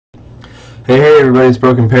Hey everybody, it's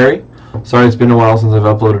Broken Perry. Sorry it's been a while since I've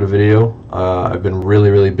uploaded a video. I've been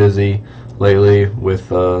really busy lately with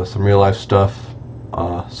some real life stuff,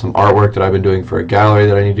 some artwork that I've been doing for a gallery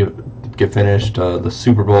that I need to get finished, the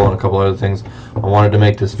Super Bowl and a couple other things. I wanted to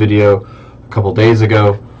make this video a couple days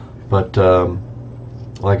ago, but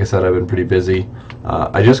like I said, I've been pretty busy.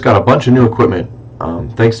 I just got a bunch of new equipment,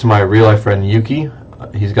 thanks to my real life friend Yuki.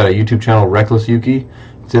 He's got a YouTube channel, Reckless Yuki.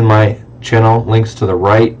 It's in my channel, links to the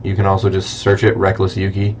right. You can also just search it, Reckless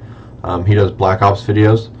Yuki. He does Black Ops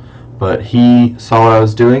videos, but he saw what I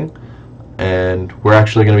was doing, and we're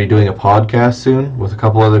actually going to be doing a podcast soon with a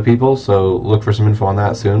couple other people, so look for some info on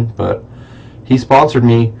that soon. But he sponsored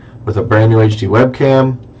me with a brand new HD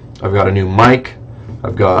webcam. I've got a new mic,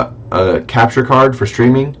 I've got a capture card for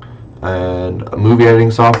streaming, and a movie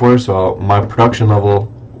editing software, so my production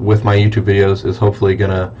level with my YouTube videos is hopefully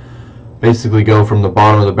going to basically go from the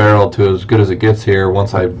bottom of the barrel to as good as it gets here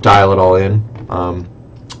once I dial it all in.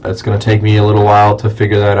 It's going to take me a little while to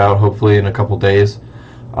figure that out. Hopefully in a couple days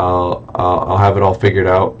I'll have it all figured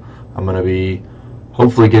out. I'm going to be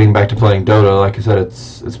hopefully getting back to playing Dota. Like I said,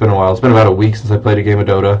 it's been a while. It's been about a week since I played a game of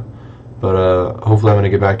Dota, but hopefully I'm going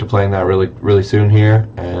to get back to playing that really soon here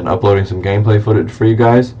and uploading some gameplay footage for you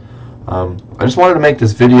guys. I just wanted to make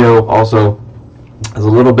this video also as a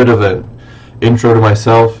little bit of an intro to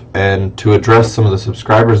myself and to address some of the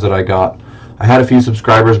subscribers that I got. I had a few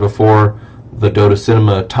subscribers before the Dota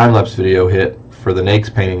Cinema time-lapse video hit for the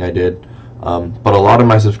Nakes painting I did, but a lot of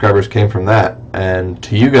my subscribers came from that. And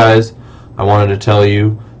to you guys, I wanted to tell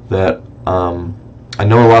you that I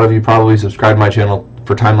know a lot of you probably subscribe to my channel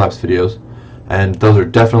for time-lapse videos, and those are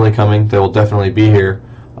definitely coming. They will definitely be here,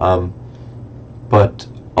 but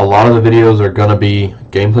a lot of the videos are going to be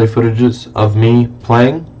gameplay footages of me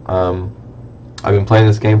playing. I've been playing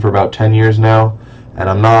this game for about 10 years now, and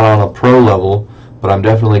I'm not on a pro level, but I'm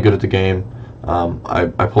definitely good at the game. I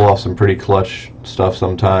pull off some pretty clutch stuff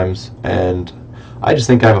sometimes, and I just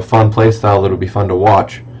think I have a fun play style that'll be fun to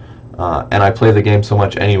watch. And I play the game so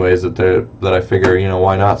much anyways that I figure, you know,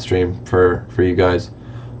 why not stream for you guys.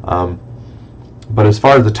 But as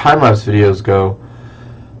far as the time-lapse videos go,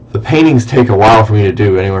 the paintings take a while for me to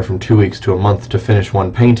do, anywhere from 2 weeks to a month to finish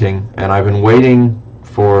one painting, and I've been waiting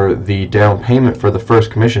for the down payment for the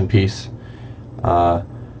first commission piece,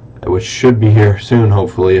 which should be here soon,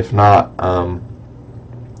 hopefully. If not,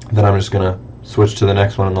 then I'm just going to switch to the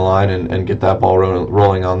next one in the line and get that ball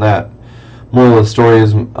rolling on that. Moral of the story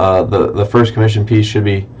is the first commission piece should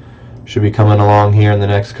be coming along here in the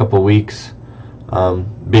next couple of weeks,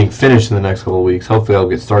 being finished in the next couple of weeks. Hopefully I'll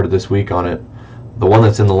get started this week on it. The one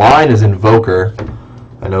that's in the line is Invoker.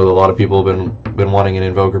 I know a lot of people have been wanting an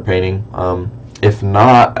Invoker painting. If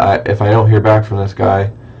not, if I don't hear back from this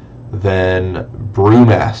guy, then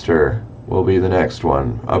Brewmaster will be the next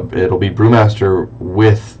one. It'll be Brewmaster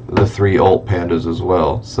with the 3 ult pandas as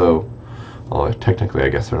well. So, well, technically I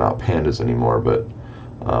guess they're not pandas anymore, but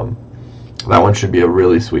that one should be a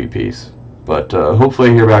really sweet piece. But hopefully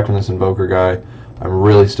I hear back from this Invoker guy. I'm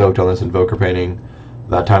really stoked on this Invoker painting.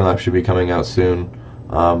 That time-lapse should be coming out soon.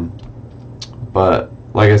 But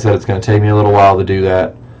like I said, it's going to take me a little while to do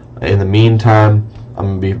that. In the meantime,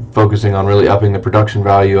 I'm going to be focusing on really upping the production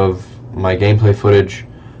value of my gameplay footage,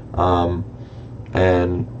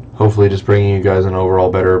 and hopefully just bringing you guys an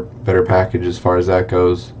overall better package as far as that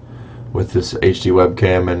goes with this HD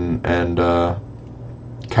webcam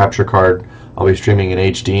and capture card. I'll be streaming in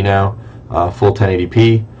HD now, full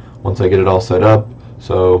 1080p once I get it all set up.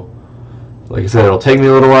 So like I said, it'll take me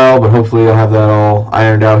a little while, but hopefully I'll have that all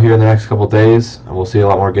ironed out here in the next couple days, and we'll see a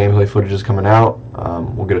lot more gameplay footages coming out.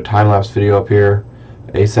 We'll get a time-lapse video up here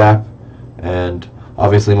ASAP, and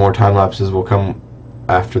obviously more time-lapses will come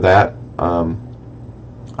after that.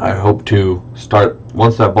 I hope to start,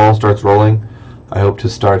 once that ball starts rolling, I hope to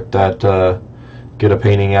start that, get a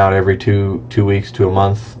painting out every two weeks to a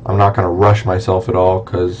month. I'm not going to rush myself at all,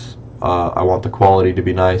 because I want the quality to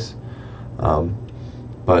be nice.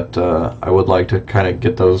 But I would like to kind of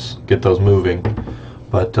get those moving.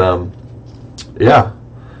 But yeah,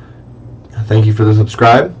 thank you for the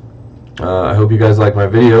subscribe. I hope you guys like my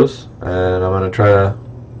videos, and I'm gonna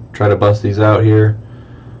try to bust these out here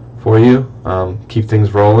for you. Keep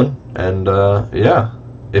things rolling, and yeah,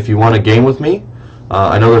 if you want a game with me,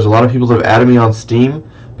 I know there's a lot of people that have added me on Steam,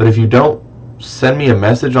 but if you don't send me a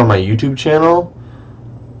message on my YouTube channel,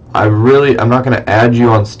 I'm not gonna add you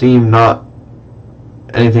on Steam. Not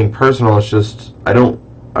anything personal, it's just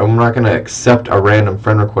I'm not going to accept a random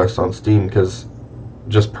friend request on Steam, because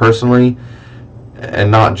just personally,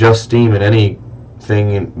 and not just Steam, in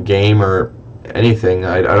anything in game or anything,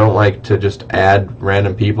 I don't like to just add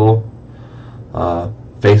random people.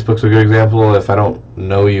 Facebook's a good example. If I don't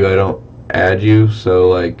know you, I don't add you. So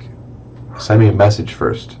like, send me a message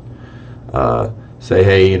first. Say,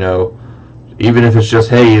 hey, you know, even if it's just,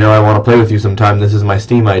 hey, you know, I want to play with you sometime. This is my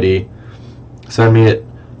Steam ID. Send me it.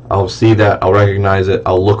 I'll see that. I'll recognize it.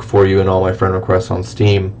 I'll look for you in all my friend requests on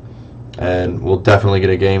Steam, and we'll definitely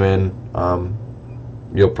get a game in.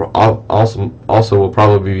 You'll also will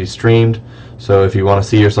probably be streamed. So if you want to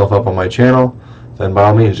see yourself up on my channel, then by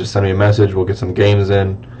all means, just send me a message. We'll get some games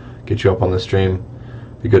in, get you up on the stream.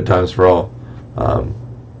 Be good times for all.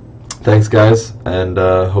 Thanks, guys, and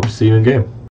hope to see you in game.